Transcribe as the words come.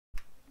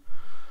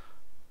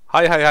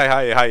Hi,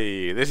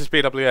 this is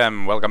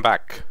BWM, welcome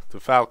back to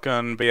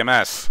Falcon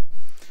BMS.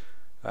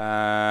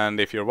 And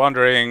if you're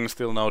wondering,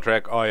 still no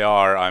Trek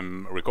IR,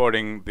 I'm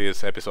recording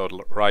this episode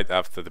right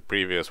after the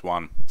previous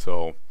one,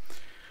 so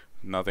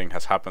nothing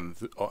has happened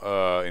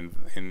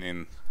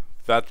in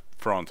that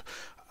front.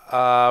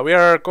 We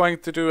are going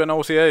to do an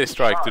OCA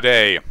strike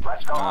today.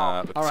 Let's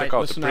check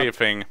out the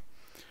briefing.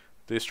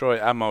 Destroy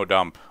ammo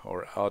dump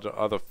or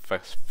other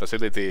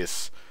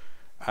facilities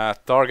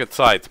at target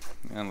site.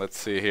 And let's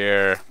see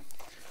here.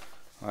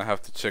 I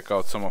have to check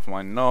out some of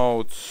my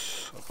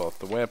notes about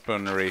the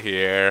weaponry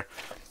here.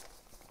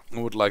 I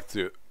would like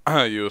to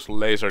use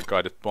laser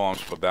guided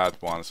bombs for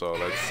that one, so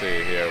let's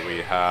see here.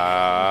 We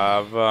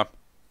have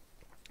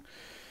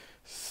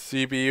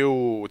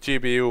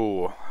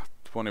GPU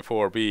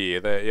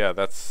 24B. Yeah,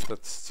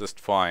 that's just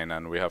fine,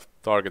 and we have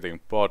targeting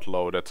pod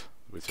loaded,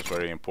 which is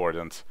very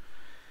important.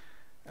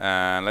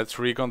 And let's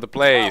recon the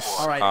place.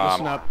 Alright,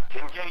 listen up.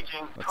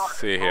 Let's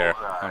see here.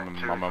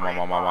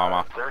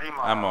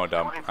 Ammo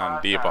dump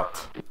and depot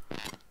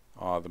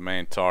are the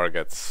main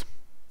targets.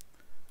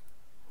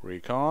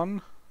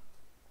 Recon.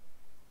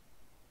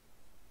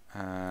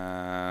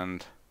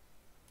 And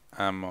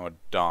ammo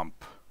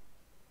dump.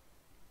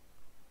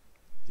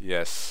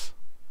 Yes.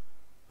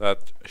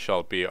 That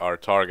shall be our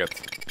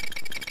target.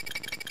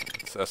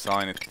 Let's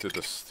assign it to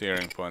the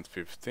steering point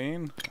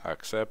 15.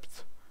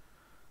 Accept.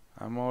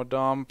 Ammo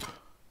dump.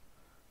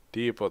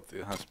 Depot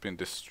has been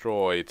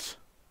destroyed.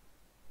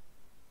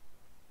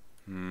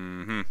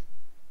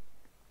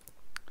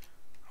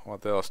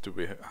 What else do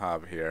we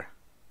have here?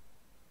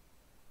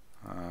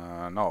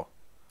 No.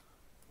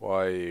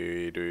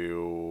 Why do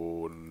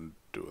you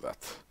do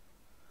that?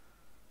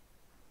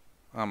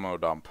 Ammo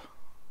dump.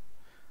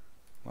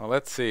 Well,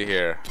 let's see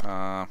here.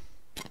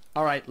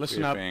 Alright,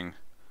 listen up.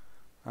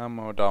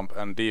 Ammo dump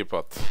and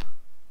depot.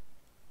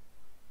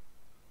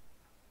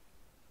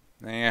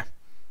 I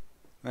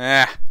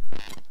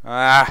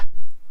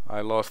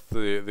lost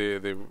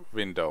the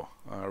window.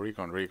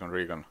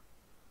 Recon.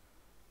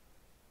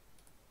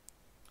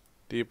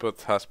 Depot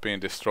has been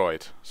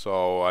destroyed,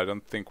 so I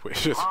don't think we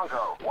should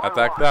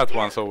attack that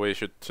one, so we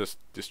should just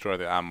destroy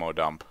the ammo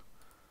dump.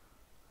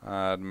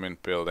 Admin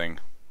building.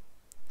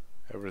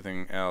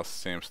 Everything else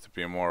seems to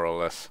be more or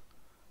less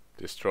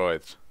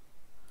destroyed.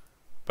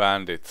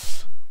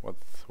 Bandits.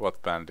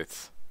 What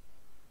bandits?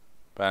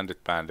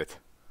 Bandit.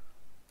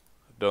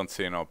 Don't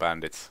see no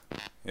bandits.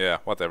 Yeah,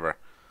 whatever.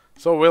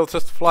 So we'll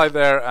just fly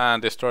there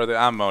and destroy the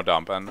ammo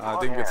dump, and I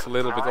think it's a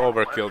little bit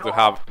overkill to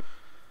have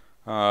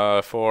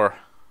 4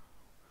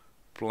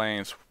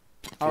 planes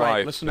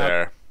fly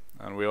there.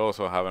 And we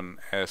also have an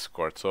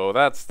escort, so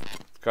that's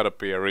gotta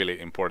be a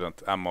really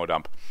important ammo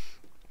dump.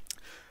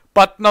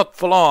 But not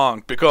for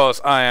long,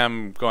 because I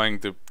am going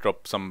to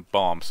drop some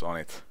bombs on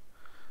it.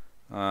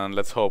 And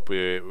let's hope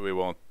we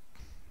won't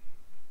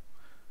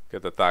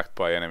get attacked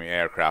by enemy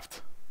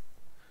aircraft.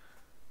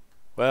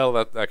 Well,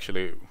 that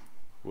actually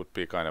would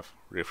be kind of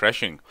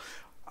refreshing.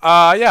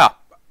 Yeah,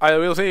 I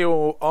will see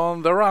you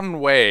on the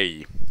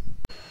runway.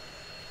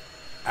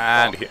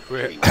 And here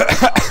we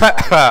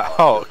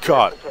oh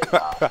god,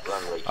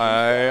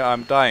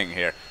 I'm dying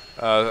here.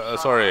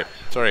 Sorry.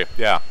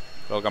 Yeah,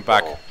 welcome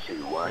back.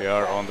 We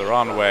are on the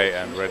runway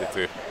and ready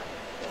to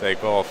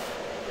take off.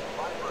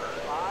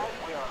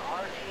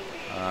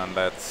 And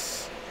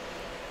let's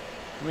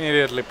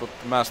immediately put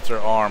the master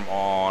arm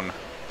on.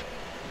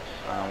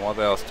 And what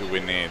else do we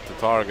need? The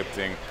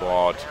targeting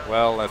pod.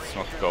 Well, let's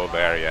not go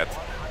there yet.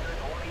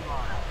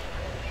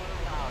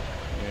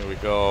 Here we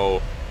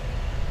go.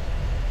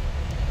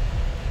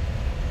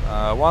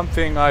 One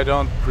thing I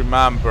don't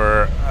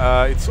remember,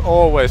 it's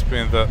always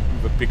been the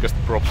biggest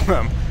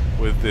problem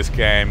with this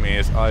game,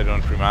 is I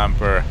don't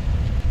remember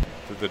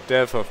to the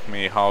death of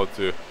me how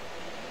to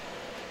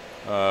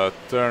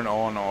turn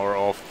on or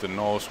off the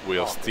nose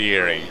wheel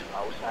steering.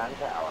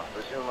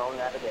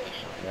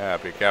 Yeah,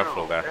 be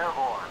careful there.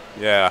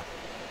 Yeah,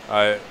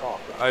 I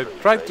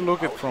tried to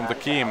look it from the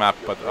key map,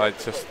 but I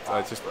just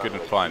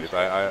couldn't find it.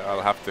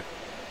 I'll have to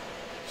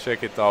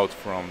check it out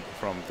from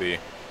the.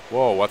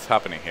 Whoa, what's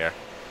happening here?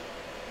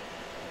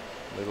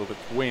 A little bit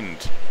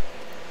wind.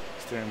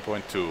 Steering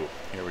point 2.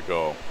 Here we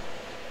go.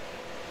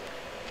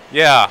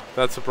 Yeah,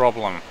 that's a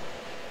problem.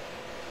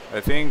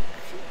 I think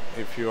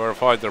if you are a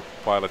fighter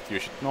pilot, you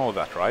should know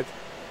that, right?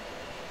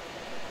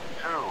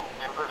 2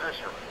 in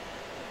position.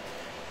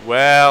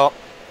 Well,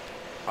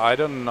 I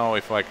don't know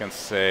if I can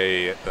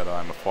say that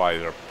I'm a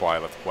fighter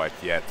pilot quite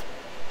yet.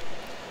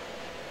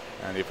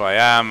 And if I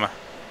am,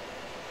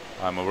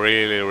 I'm a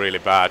really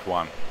bad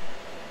one.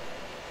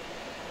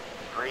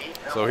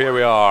 So here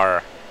we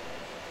are.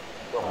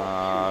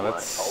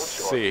 Let's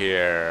see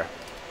here.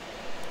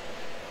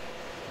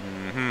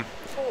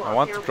 I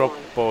want to drop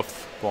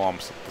both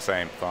bombs at the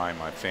same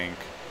time, I think.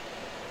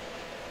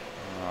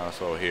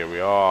 So here we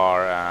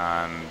are,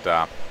 and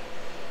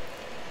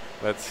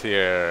let's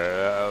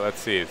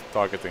see,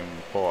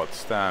 targeting pod,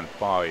 stand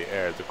by,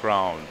 air to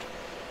ground.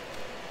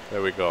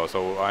 There we go.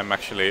 So I'm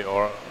actually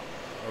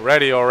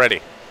ready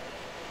already.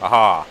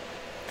 Aha!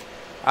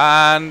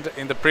 And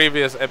in the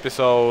previous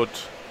episode,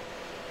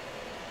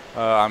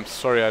 I'm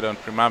sorry I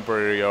don't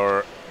remember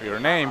your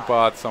name,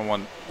 but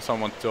someone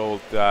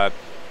told that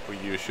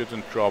you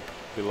shouldn't drop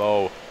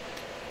below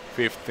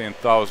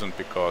 15,000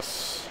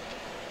 because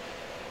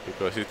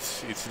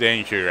it's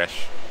dangerous.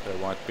 There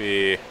might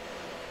be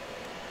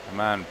a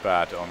man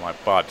bat on my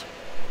butt.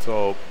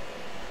 So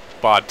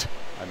butt,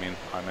 I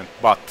meant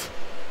butt,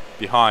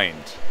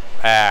 behind,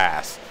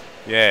 ass.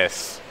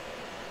 Yes,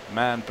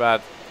 man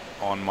bat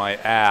on my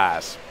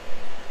ass.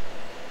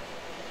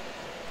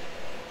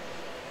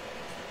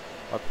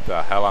 What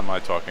the hell am I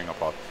talking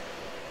about?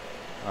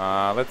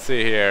 Let's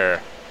see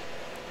here.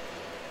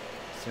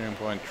 Steering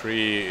point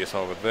 3 is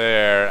over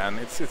there, and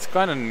it's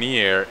kind of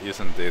near,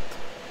 isn't it?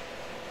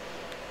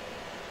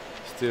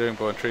 Steering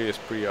point 3 is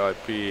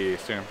pre-IP,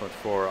 steering point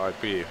 4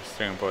 IP,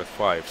 steering point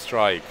 5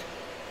 strike.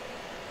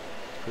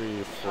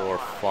 3, 4,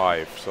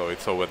 5, so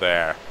it's over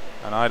there.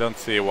 And I don't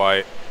see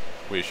why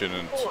we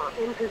shouldn't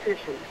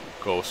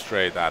go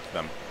straight at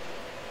them.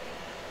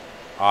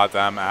 At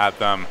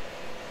them.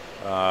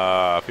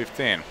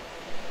 15.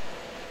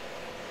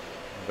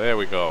 There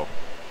we go.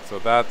 So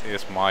that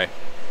is my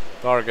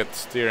target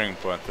steering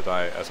point that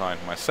I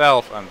assigned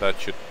myself, and that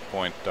should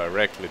point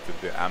directly to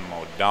the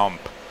ammo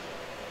dump,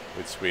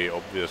 which we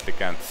obviously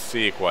can't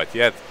see quite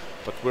yet.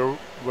 But we're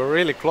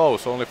really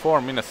close, only 4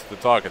 minutes to the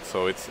target,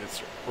 so it's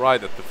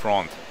right at the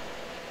front.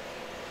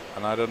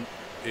 And I don't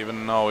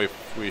even know if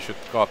we should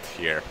cut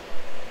here.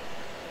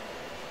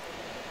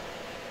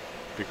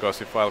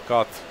 Because if I'll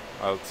cut,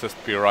 I'll just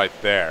be right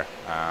there,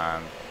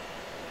 and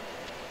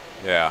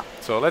yeah,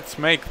 so let's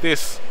make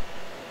this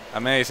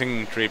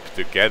amazing trip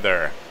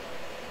together.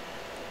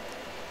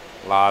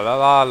 La la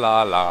la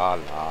la la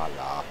la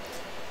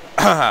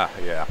la.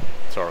 Yeah,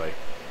 sorry.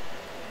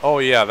 Oh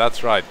yeah,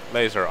 that's right,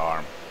 laser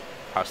arm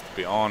has to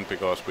be on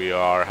because we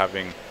are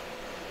having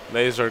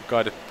laser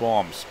guided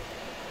bombs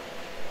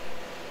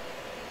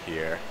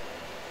here.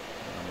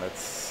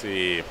 Let's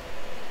see.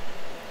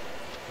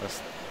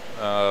 Let's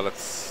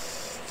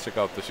check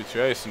out the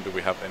situation. Do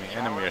we have any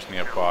enemies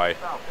nearby?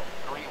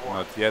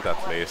 Not yet,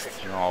 at least.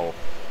 No.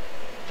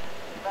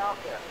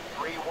 Falcon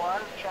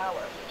 3-1,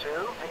 Chalice 2,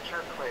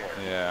 picture clear.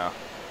 Yeah.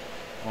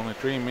 Only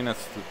 3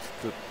 minutes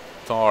to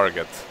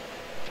target.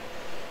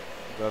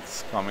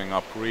 That's coming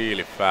up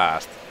really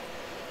fast.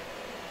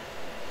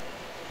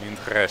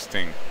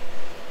 Interesting.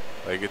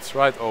 Like, it's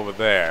right over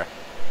there.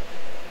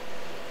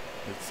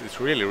 It's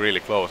really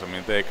close. I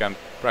mean, they can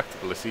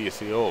practically see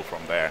Seoul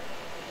from there.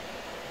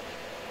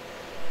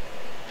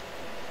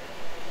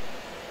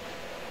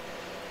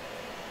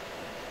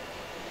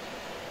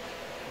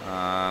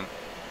 And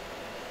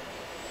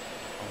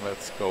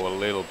let's go a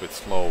little bit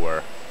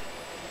slower.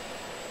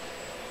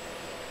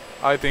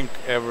 I think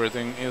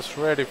everything is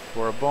ready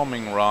for a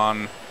bombing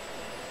run.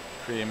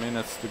 3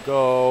 minutes to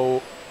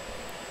go.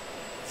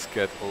 Let's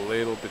get a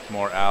little bit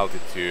more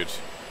altitude.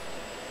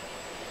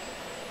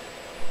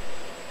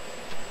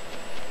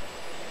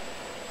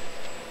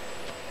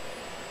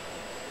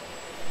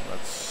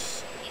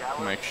 Let's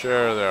make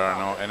sure there are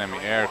no enemy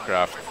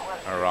aircraft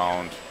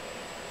around.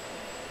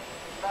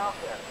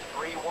 Falcon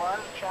 3-1,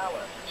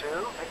 Chalice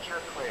 2,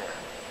 picture clear.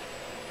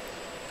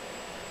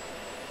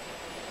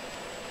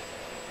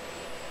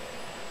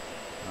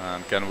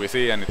 And can we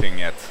see anything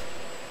yet?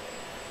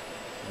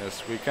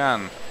 Yes, we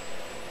can.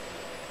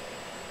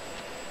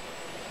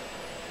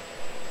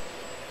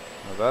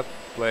 Now that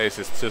place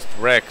is just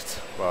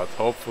wrecked, but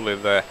hopefully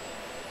the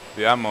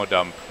ammo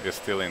dump is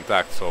still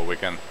intact, so we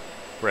can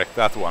wreck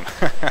that one.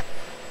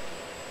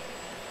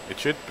 It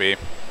should be.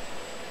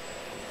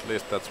 At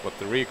least that's what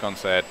the recon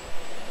said.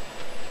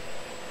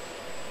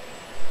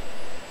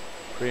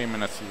 3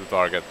 minutes to the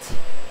target.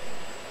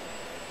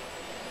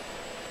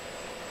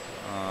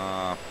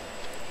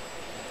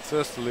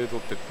 Just a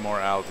little bit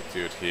more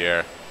altitude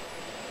here.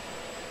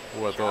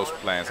 Who are those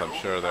planes? I'm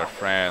sure they're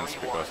friends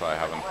because I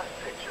haven't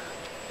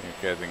been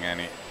getting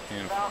any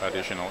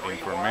additional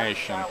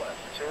information.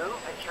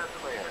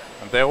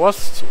 And there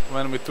was,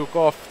 when we took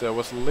off, there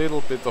was a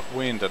little bit of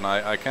wind, and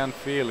I can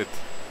feel it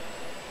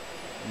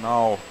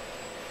now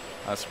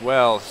as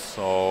well.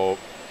 So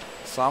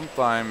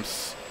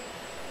sometimes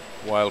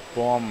while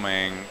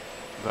bombing,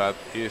 that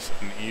is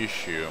an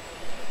issue.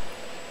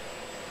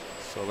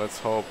 So let's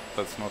hope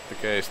that's not the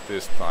case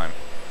this time.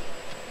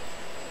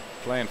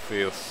 Plane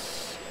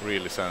feels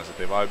really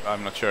sensitive.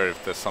 I'm not sure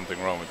if there's something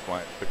wrong with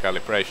the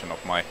calibration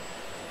of my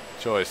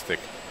joystick.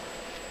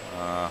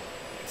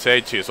 It's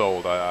 8 years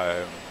old.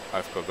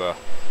 I've got a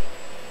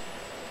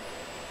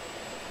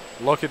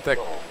Logitech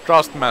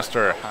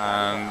Trustmaster,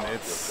 and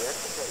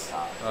it's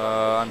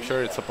I'm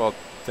sure it's about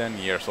 10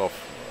 years old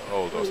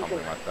or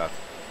something like that.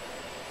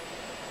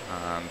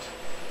 And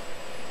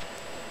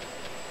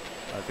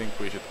I think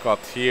we should cut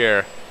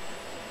here.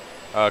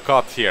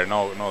 Cut here.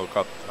 No,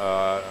 cut.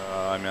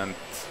 I meant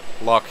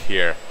lock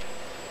here.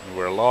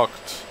 We're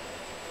locked.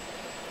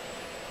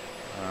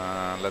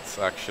 Let's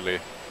actually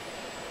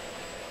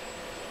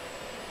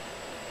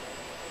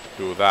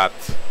do that.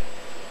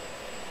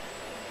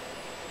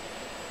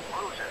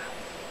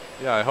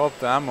 Yeah, I hope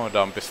the ammo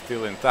dump is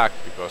still intact,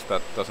 because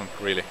that doesn't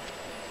really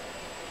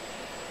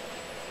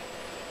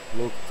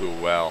look too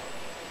well.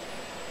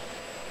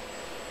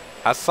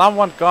 Has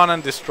someone gone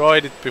and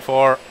destroyed it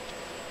before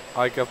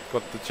I got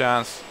the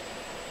chance?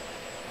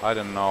 I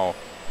don't know.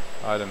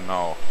 I don't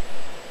know.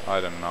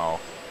 I don't know.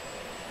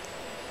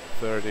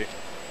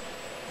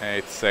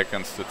 38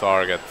 seconds to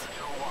target.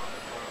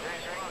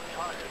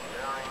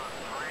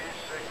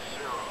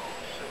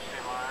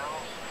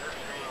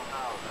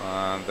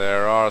 And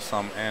there are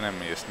some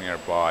enemies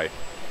nearby.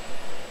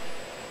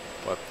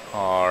 But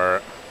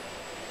our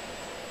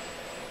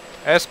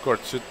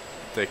escort should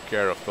take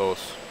care of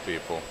those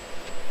people.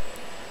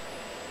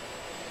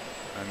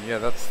 And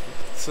yeah, it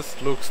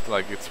just looks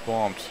like it's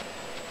bombed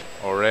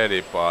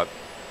already, but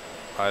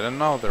I don't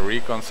know, the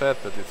recon said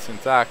that it's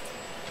intact.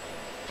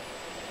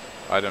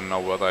 I don't know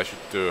what I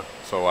should do,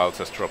 so I'll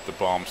just drop the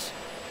bombs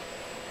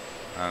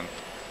and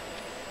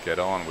get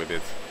on with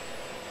it.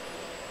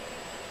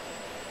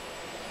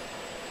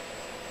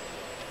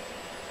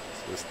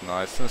 It's just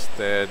nice and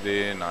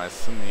steady,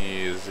 nice and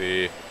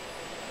easy.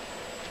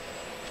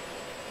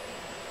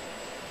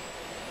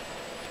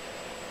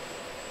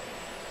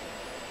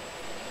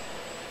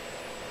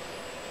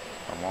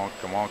 Come on,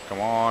 come on, come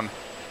on.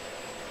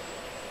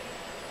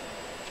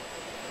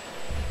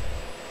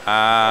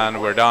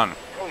 And we're done.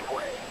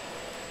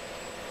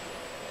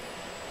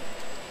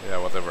 Yeah,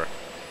 whatever.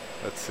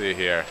 Let's see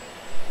here.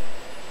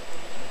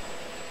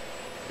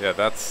 Yeah,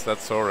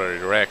 that's already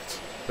wrecked.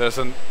 There's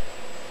an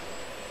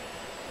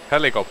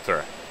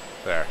helicopter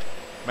there.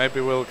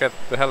 Maybe we'll get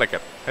the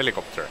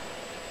helicopter.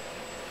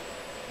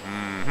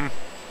 Mm-hmm.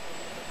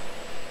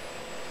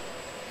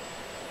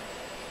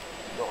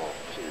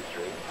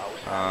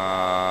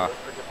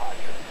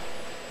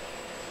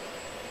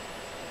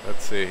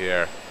 Let's see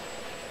here.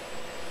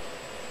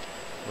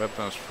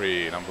 Weapons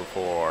free, number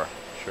 4.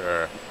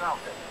 Sure.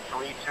 Falcon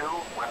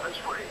 3-2, weapons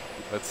free.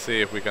 Let's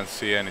see if we can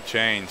see any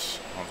change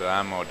on the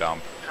ammo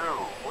dump. 2,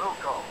 will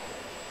go.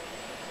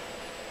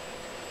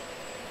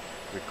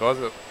 We got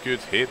a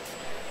good hit.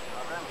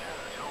 Avenger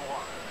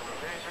 2-1,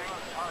 engaging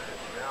target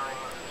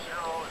bearing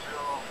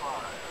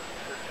 005,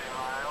 50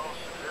 miles,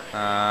 50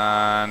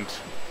 And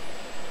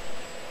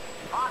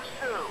Fox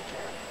 2.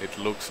 it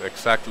looks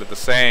exactly the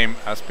same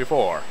as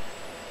before,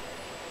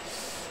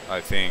 I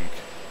think.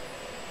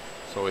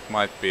 So it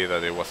might be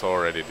that it was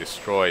already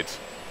destroyed.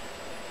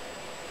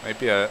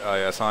 Maybe I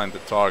assigned the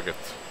target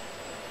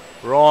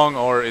wrong,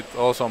 or it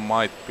also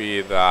might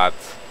be that...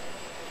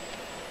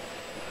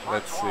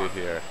 Let's see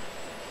here.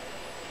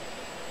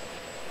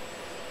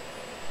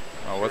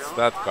 Oh, what's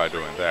that guy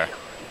doing there?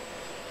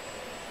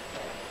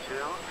 2,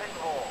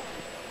 pinball.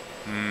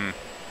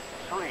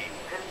 3,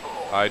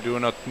 pinball. I do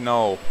not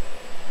know.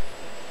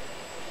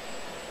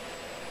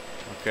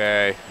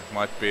 Okay, it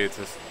might be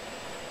just...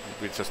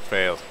 we just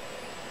failed.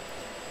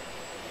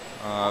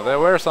 There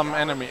were some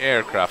enemy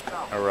aircraft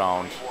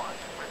around.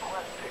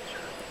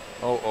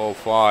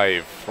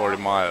 005, 40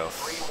 miles.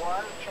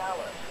 3-1,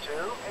 chalice. 2,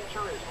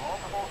 picture is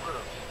multiple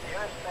groups.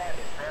 Nearest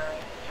bandit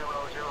bearing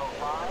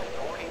 005,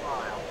 40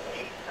 miles,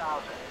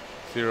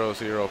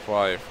 8,000.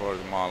 005,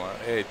 40 miles,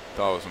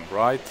 8,000,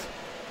 right?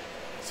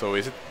 So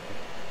is it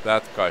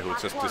that guy who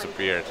just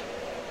disappeared?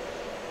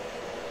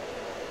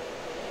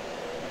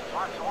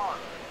 Fox 1.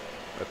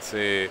 Let's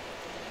see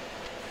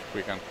if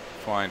we can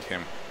find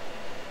him.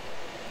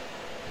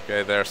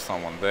 Okay, there's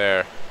someone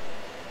there.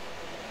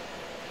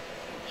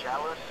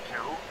 Chalice 2,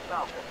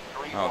 Falcon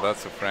 3-1. Oh,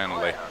 that's a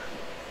friendly.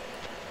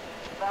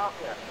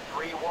 Falcon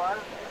 3-1,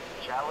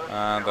 Chalice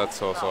And 2,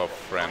 that's also a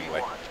Falcon friendly.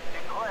 3-1.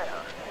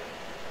 Declare.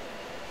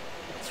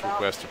 Let's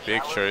request a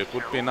picture. It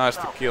would be nice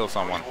to kill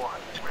someone.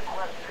 3-1.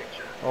 Request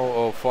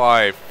picture.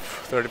 005,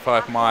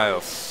 35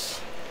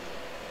 miles.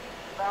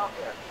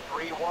 Falcon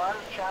 3-1,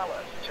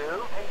 Chalice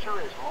 2,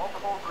 picture is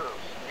multiple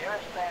groups.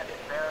 Nearest bandit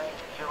bearing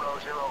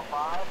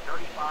 005,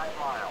 35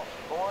 miles,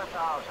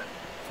 4,000.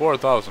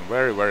 4,000,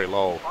 very, very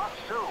low. Fox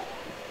 2.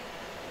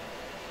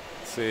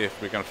 Let's see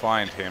if we can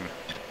find him.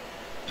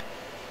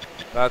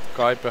 That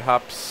guy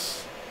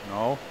perhaps?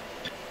 No.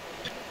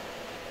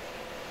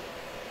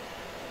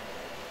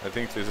 I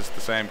think this is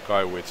the same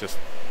guy we just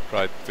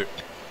tried to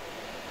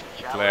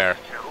declare.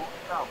 Chalice 2,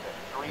 Falcon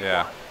 3-1.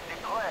 Yeah.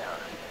 Declare.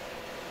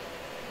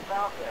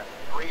 Falcon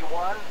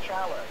 3-1,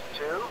 Chalice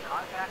 2,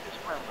 contact is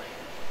friendly.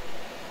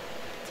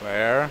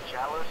 Claire.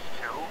 Chalice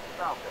 2,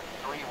 Falcon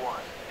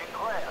 3-1.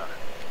 Declare.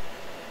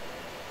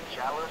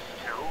 Chalice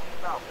 2,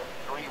 Falcon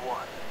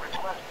 3-1.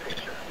 Request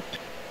picture.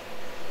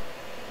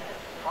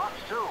 Fox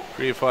 2.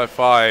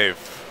 355,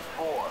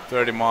 4.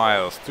 30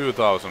 miles,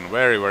 2,000,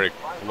 very, very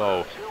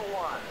low. 2-1.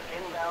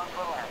 Inbound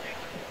for landing.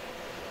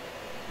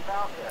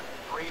 Falcon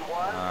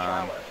 3-1,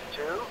 Chalice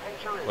 2.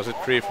 Picture is Was it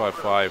multiple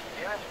 355? groups.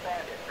 Nearest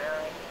bandit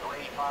bearing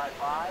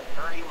 355,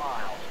 30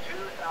 miles,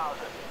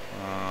 2,000.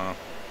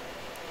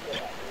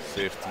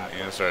 Shift and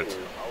insert.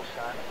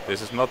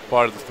 This is not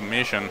part of the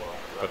mission,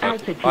 but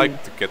I'd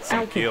like to get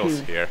some kills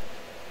here.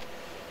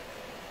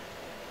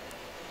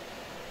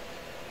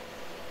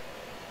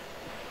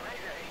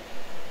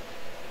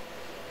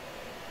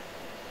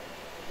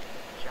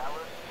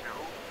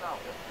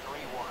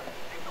 Falcon 3-1.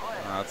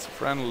 Declare. That's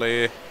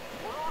friendly.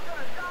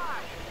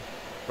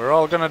 We're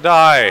all gonna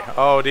die.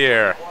 Oh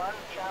dear.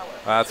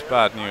 That's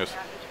bad news.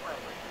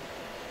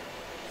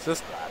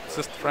 Just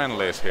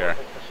friendlies here.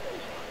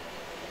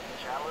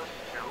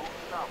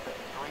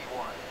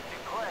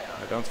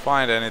 I don't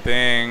find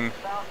anything.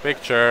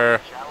 Picture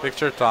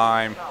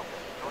time.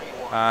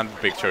 And the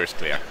picture is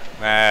clear.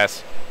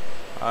 Yes.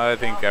 I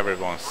think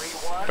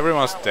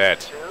everyone's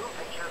dead.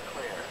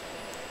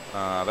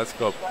 Let's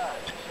go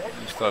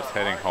start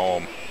heading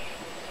home.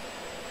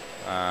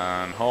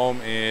 And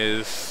home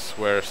is...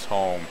 where's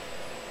home?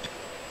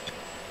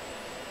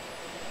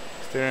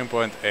 Steering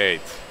point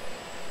 8.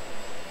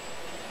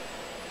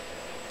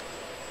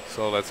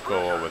 So let's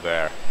go over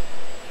there.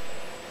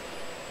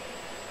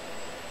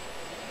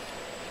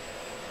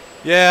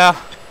 Yeah,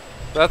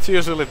 that's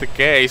usually the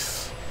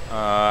case,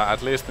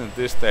 at least in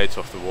this stage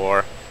of the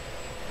war,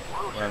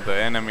 when the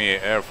enemy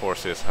air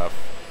forces have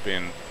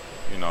been,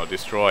 you know,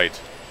 destroyed,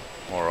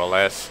 more or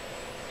less.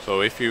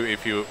 So if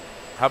you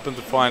happen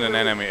to find an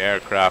enemy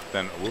aircraft,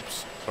 then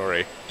whoops,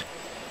 sorry.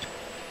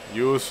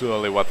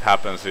 Usually what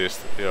happens is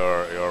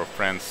your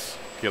friends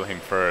kill him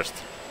first.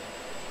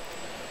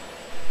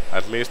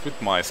 At least with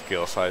my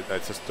skills, I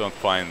just don't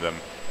find them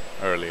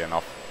early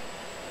enough.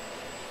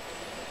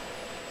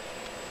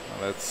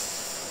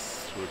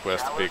 Let's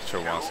request a picture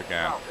once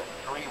again.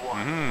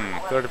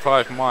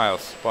 35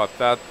 miles, but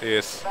that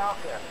is...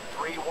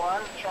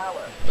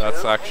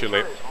 that's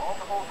actually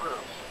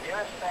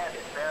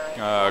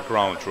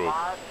ground troop.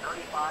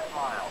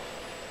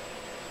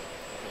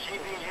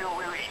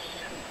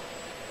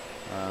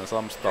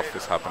 Some stuff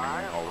is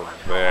happening over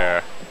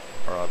there,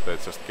 or are they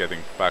just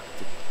getting back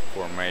to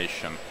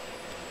formation?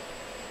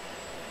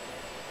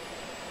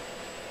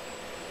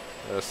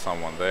 There's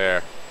someone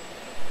there.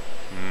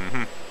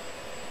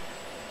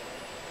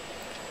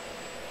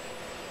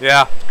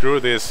 Yeah, screw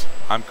this.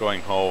 I'm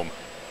going home.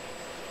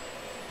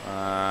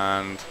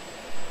 And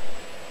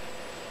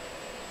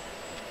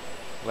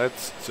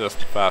let's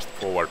just fast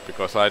forward,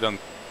 because I don't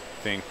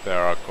think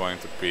there are going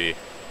to be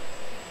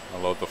a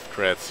lot of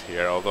threats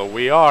here, although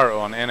we are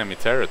on enemy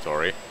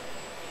territory.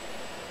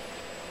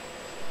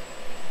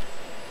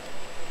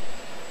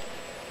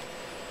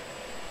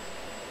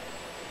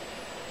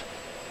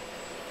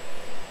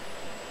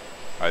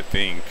 I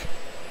think.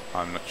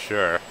 I'm not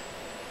sure.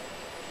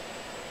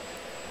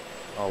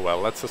 Oh well,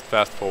 let's just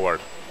fast forward.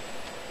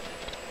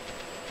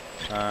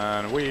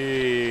 And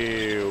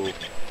we...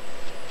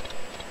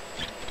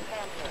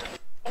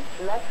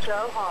 let's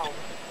go home.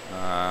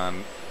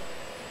 And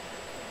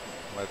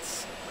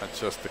let's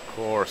adjust the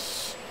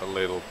course a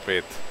little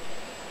bit.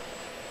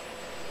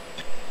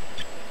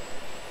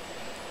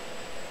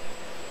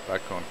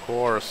 Back on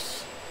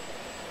course.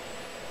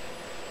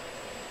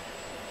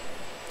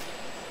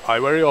 I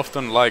very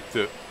often like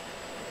to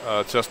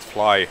just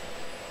fly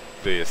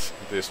these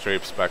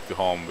trips back to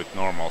home with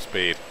normal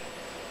speed,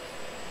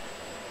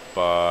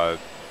 but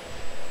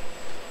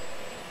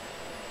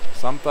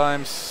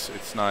sometimes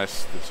it's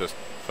nice to just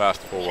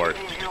fast forward.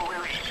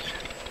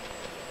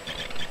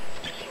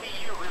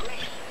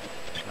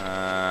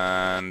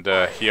 And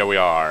here we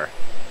are,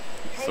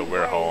 so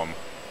we're home.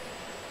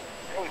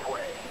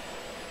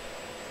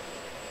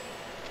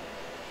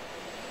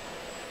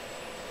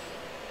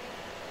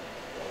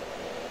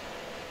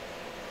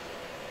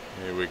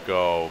 Here we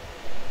go.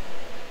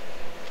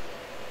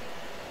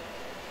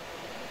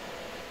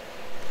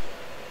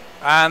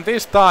 And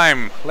this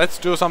time, let's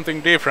do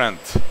something different.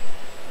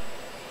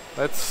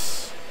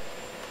 Let's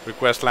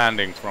request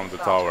landing from the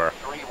tower.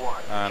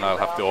 And I'll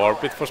have to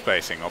orbit for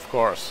spacing, of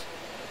course.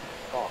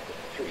 Falcon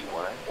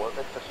 3-1,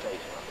 orbit for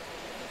spaceman.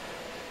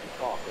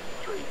 Falcon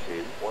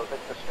 3-2, orbit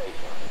for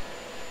spaceman.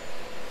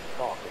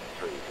 Falcon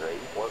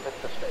 3-3, orbit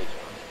for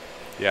spaceman.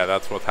 Yeah,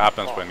 that's what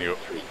happens when you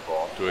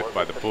do it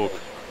by the book.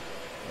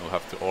 You'll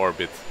have to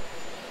orbit.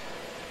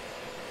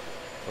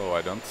 So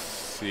I don't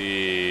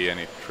see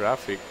any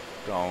traffic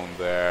down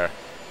there.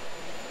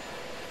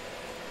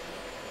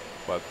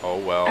 But oh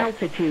well.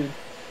 Altitude.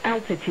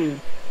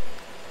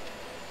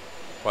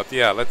 But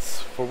yeah,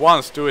 let's for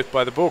once do it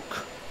by the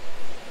book.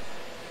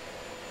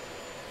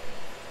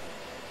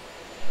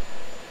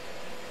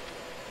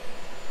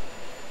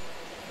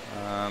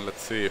 And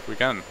let's see if we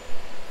can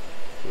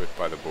do it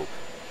by the book.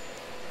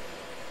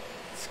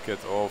 Let's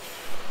get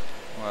off.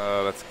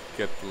 Let's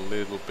get a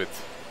little bit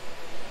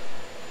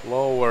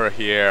lower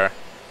here.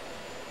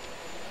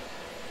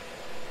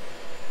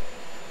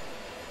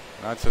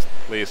 Now just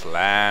please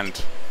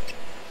land.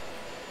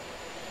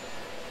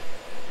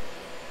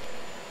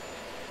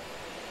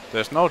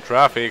 There's no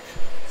traffic.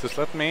 Just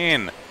let me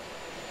in.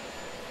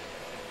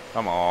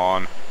 Come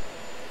on.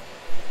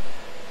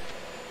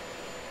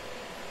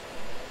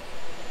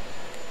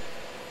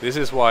 This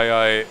is why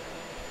I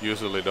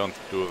usually don't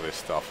do this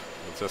stuff.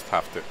 You just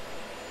have to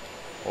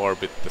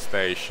orbit the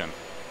station.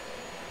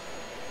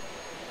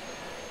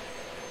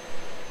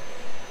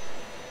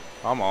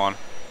 Come on.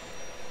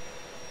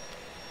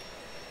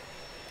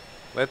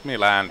 Let me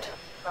land.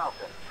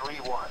 Falcon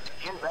 3-1,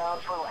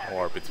 inbound for landing.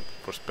 Orbit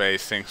for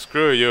spacing.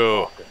 Screw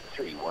you! Falcon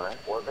 3-1,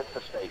 orbit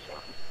for spacing.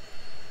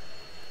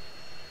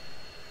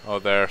 Oh,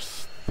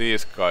 there's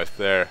these guys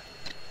there.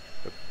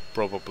 They're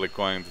probably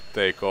going to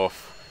take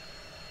off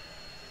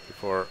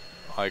before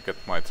I get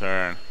my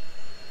turn.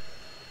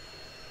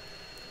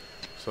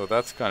 So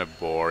that's kind of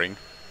boring.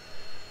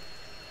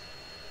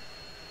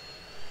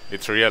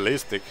 It's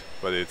realistic,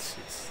 but it's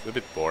a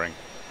bit boring.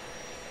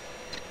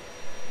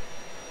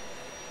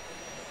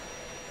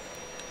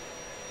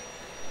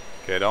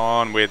 Get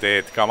on with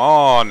it, come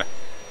on!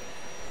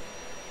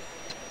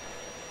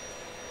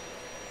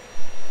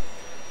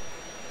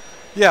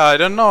 Yeah, I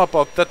don't know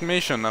about that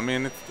mission. I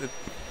mean, it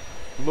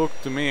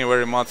looked to me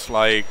very much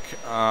like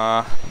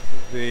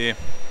the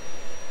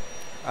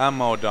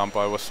ammo dump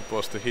I was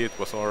supposed to hit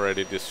was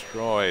already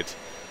destroyed.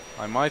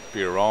 I might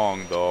be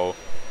wrong though.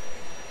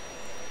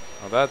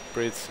 Now that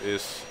bridge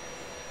is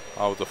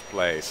out of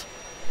place.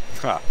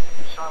 Ha.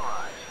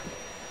 Sunrise.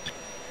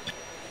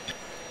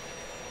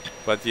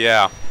 But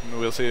yeah,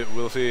 we'll see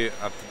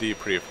at the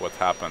debrief what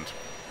happened.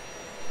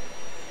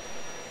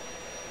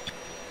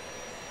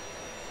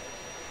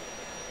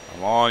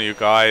 Come on, you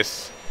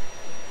guys.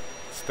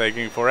 It's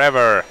taking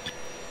forever.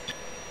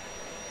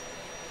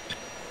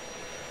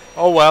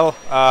 Oh well,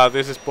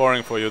 this is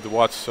boring for you to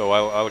watch, so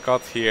I'll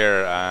cut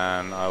here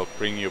and I'll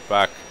bring you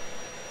back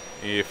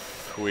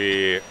if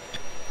we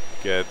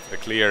get a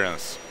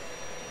clearance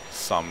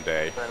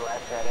someday. Turn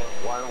left heading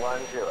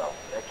 110,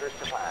 vectors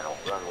to final,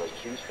 runway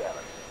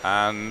 27.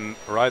 And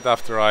right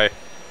after I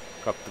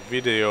got the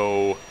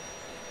video,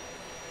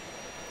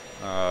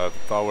 the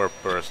tower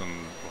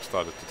person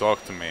started to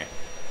talk to me.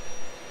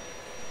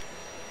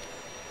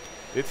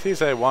 Did he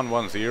say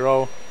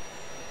 110?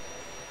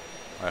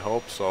 I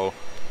hope so.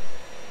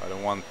 I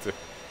don't want to.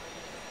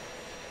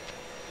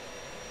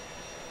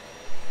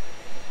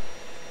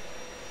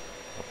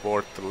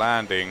 Abort the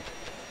landing.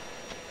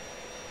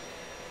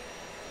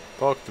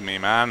 Talk to me,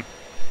 man.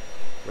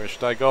 Where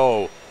should I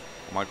go?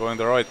 Am I going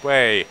the right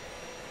way?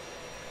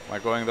 Am I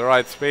going the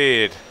right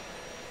speed?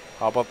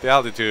 How about the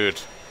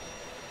altitude?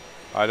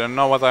 I don't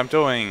know what I'm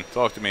doing.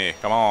 Talk to me,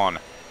 come on.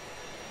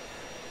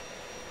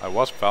 I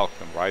was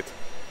Falcon, right?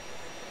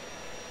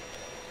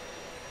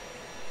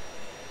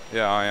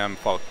 Yeah, I am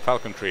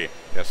Falcon 3.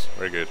 Yes,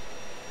 very good.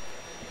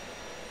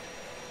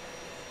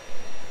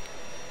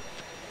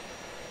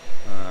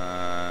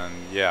 And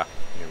yeah,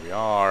 here we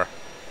are.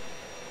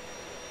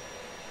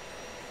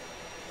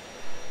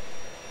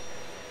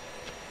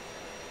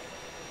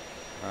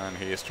 And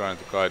he is trying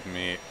to guide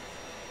me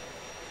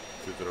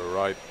to the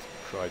right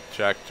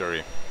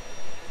trajectory.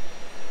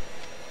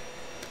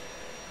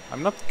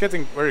 I'm not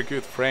getting very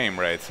good frame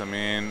rates. I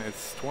mean,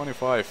 it's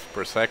 25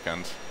 per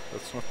second.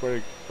 That's not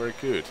very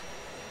good.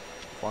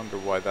 Wonder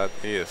why that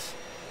is.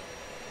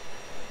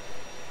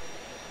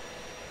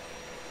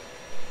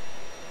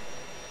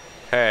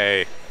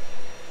 Hey,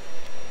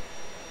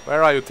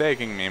 where are you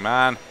taking me,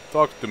 man?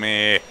 Talk to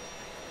me.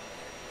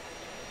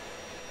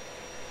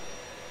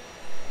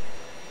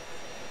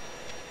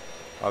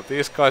 Are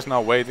these guys now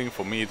waiting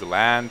for me to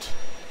land?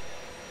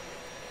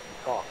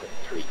 Falcon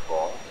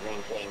 3-4,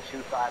 maintain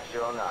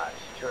 250 knots,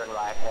 turn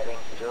right heading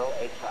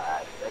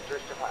 085,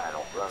 vectors to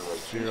final, runway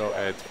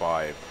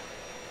 085.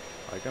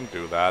 I can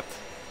do that.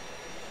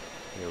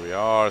 Here we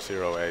are,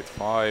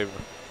 085.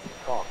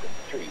 Falcon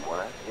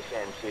 3-1,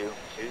 descend to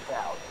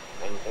 2000,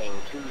 maintain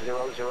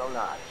 200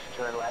 knots,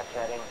 turn left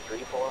heading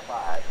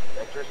 345,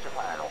 vectors to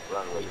final,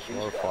 runway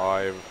 27.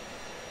 345.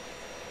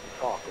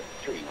 Falcon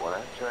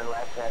 3-1, turn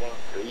left heading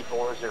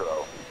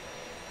 340.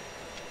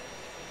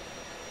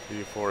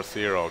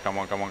 340, come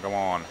on, come on, come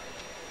on.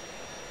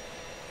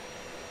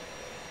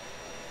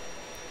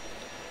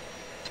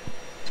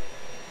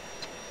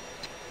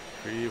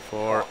 Three,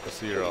 four,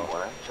 zero.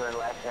 Turn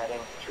left heading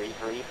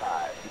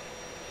 335.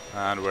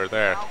 And we're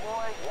there.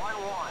 Cowboy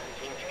 1-1,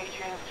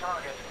 engaging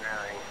target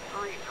bearing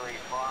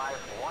 335,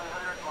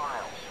 100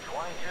 miles,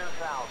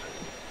 22,000.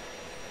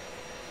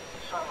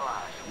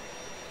 Sunrise.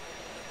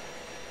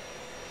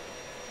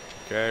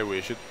 Okay,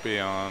 we should be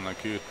on a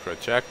good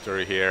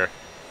trajectory here.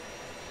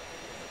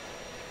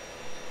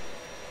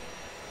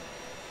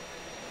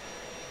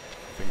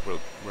 I think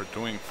we're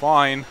doing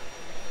fine.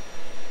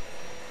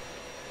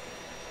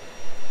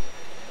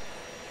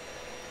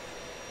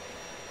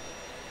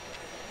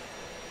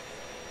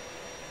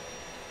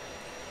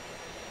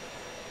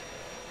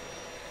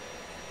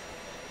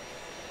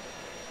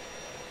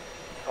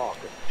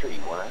 Falcon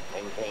 3-1,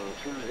 maintain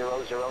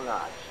 200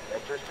 knots,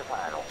 vectors to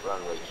final,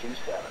 runway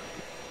 27.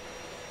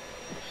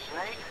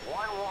 Snake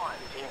 1-1,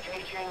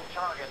 engaging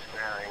target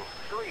bearing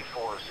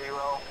 340,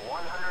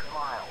 100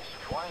 miles,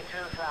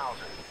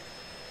 22,000.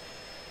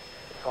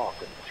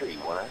 Falcon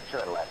 3-1,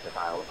 turn left to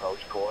final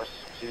approach course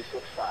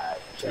 265.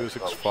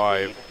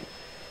 265.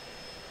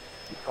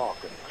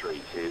 Falcon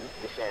 3-2,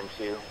 descend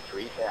to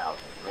 3000,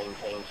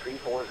 maintain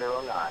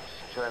 340 knots,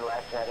 turn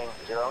left heading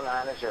 090,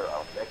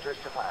 vectors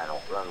to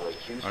final, runway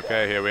 27.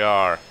 Okay, here we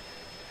are.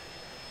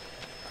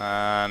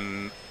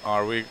 And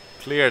are we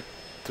cleared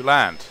to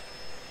land?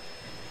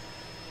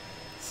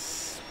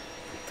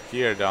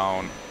 gear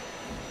down.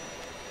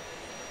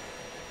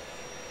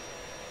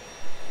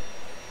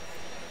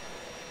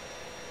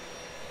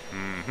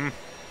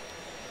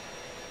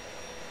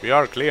 We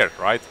are clear,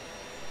 right?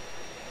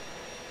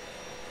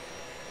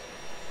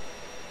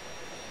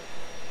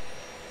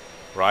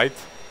 Right?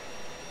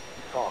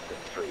 Falcon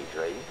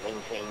 3-3,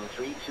 maintain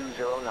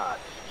 320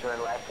 knots.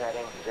 Turn left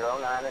heading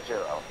 090.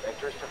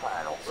 Vectors to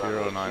final.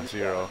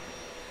 090.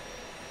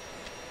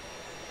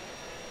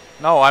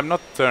 No, I'm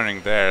not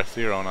turning there.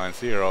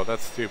 090.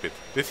 That's stupid.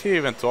 Did he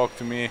even talk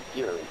to me?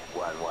 Fury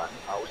 11,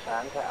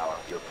 Osan Tower.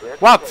 You're cleared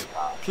for What?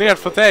 takeoff. Cleared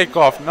for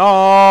takeoff.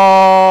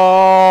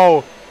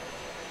 No!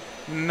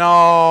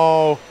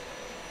 No!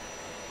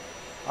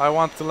 I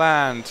want to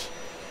land.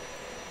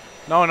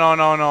 No, no,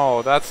 no,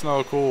 no. That's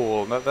no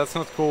cool. That's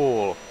not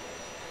cool.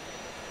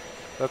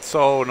 That's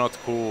so not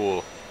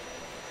cool.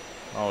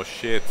 Oh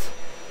shit.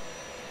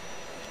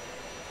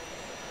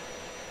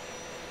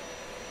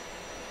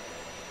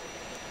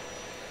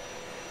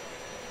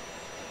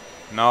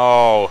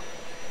 No.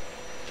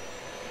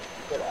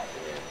 Good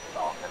afternoon.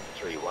 Falcon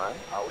 3-1,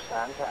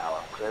 Osan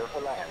Tower. Clear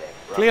for landing.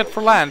 Cleared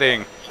for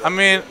landing. I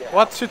mean,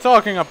 what's he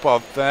talking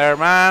about there,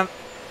 man?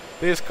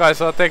 These guys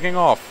are taking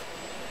off.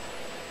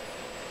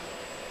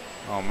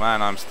 Oh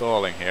man, I'm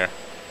stalling here.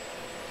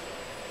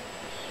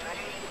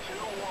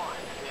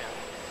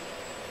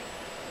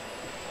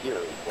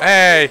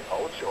 Hey!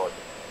 Hold short.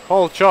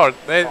 Hold short.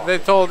 They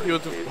told you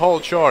to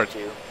hold short.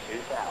 2000.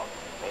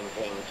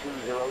 Maintain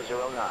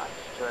 200 knots.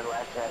 Turn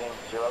left heading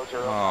 005.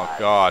 Oh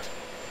god.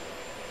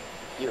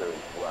 Fury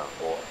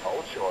 14,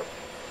 hold short.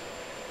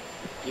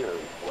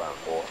 Fury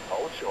 14,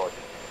 hold short.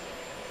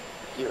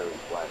 Fury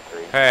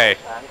 13. Hey.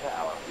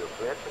 Tower. You're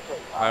cleared for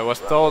takeoff. I was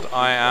told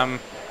I am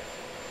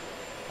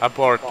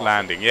abort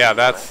landing. Yeah,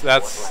 that's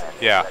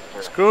yeah.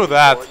 Screw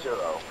that.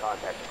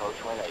 Contact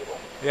approach when able.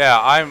 Yeah,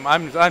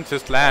 I'm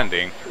just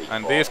landing,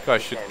 and these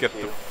guys should get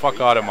the fuck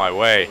out of my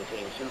way.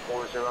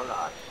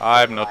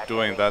 I'm not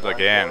doing that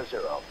again.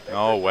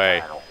 No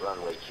way.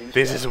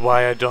 This is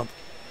why I don't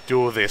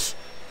do this.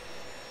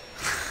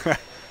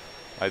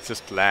 I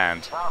just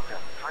land.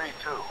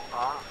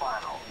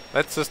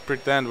 Let's just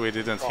pretend we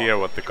didn't hear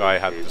what the guy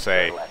had to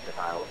say.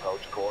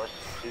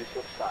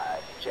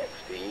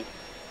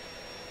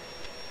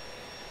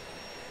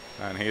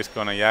 And he's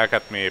gonna yak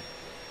at me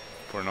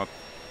for not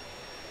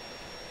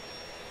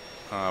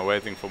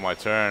waiting for my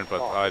turn,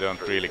 but I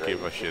don't really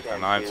give a shit,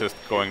 and I'm just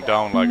going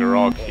down like a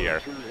rock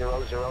here.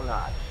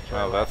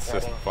 Well, that's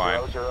just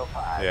fine.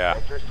 Yeah.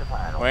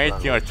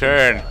 Wait your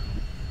turn.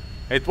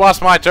 It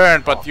was my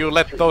turn, but you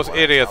let those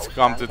idiots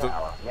come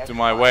to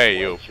my way,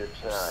 you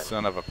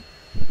son of a...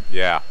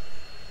 Yeah.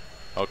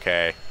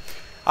 Okay.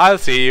 I'll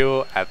see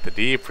you at the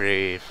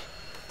debrief.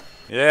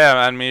 Yeah,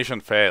 man, mission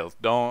failed.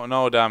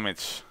 No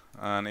damage.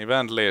 An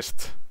event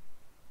list.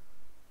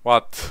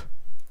 What?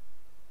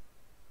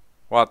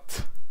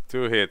 What?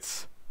 2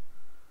 hits.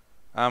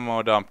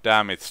 Ammo dump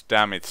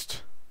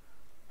damaged.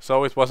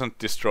 So it wasn't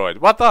destroyed.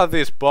 What are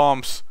these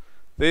bombs?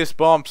 These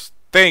bombs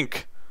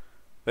stink.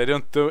 They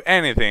don't do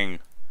anything.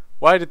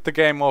 Why did the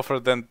game offer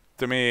them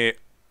to me?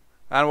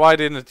 And why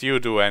didn't you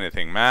do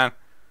anything, man?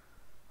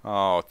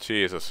 Oh,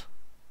 Jesus.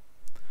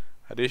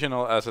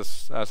 Additional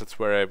assets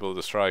were able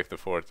to strike the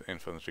 4th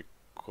Infantry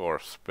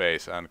Corps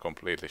base and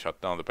completely shut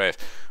down the base.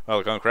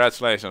 Well,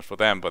 congratulations for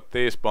them, but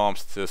these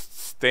bombs just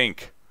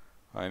stink.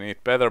 I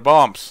need better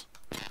bombs.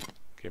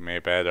 Give me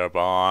better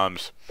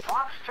bombs.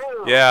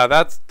 Yeah,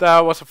 that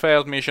was a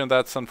failed mission.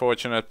 That's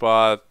unfortunate,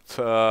 but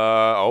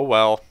oh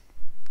well.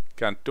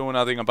 Can't do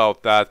nothing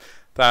about that.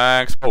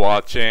 Thanks for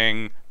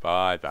watching.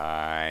 Bye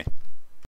bye.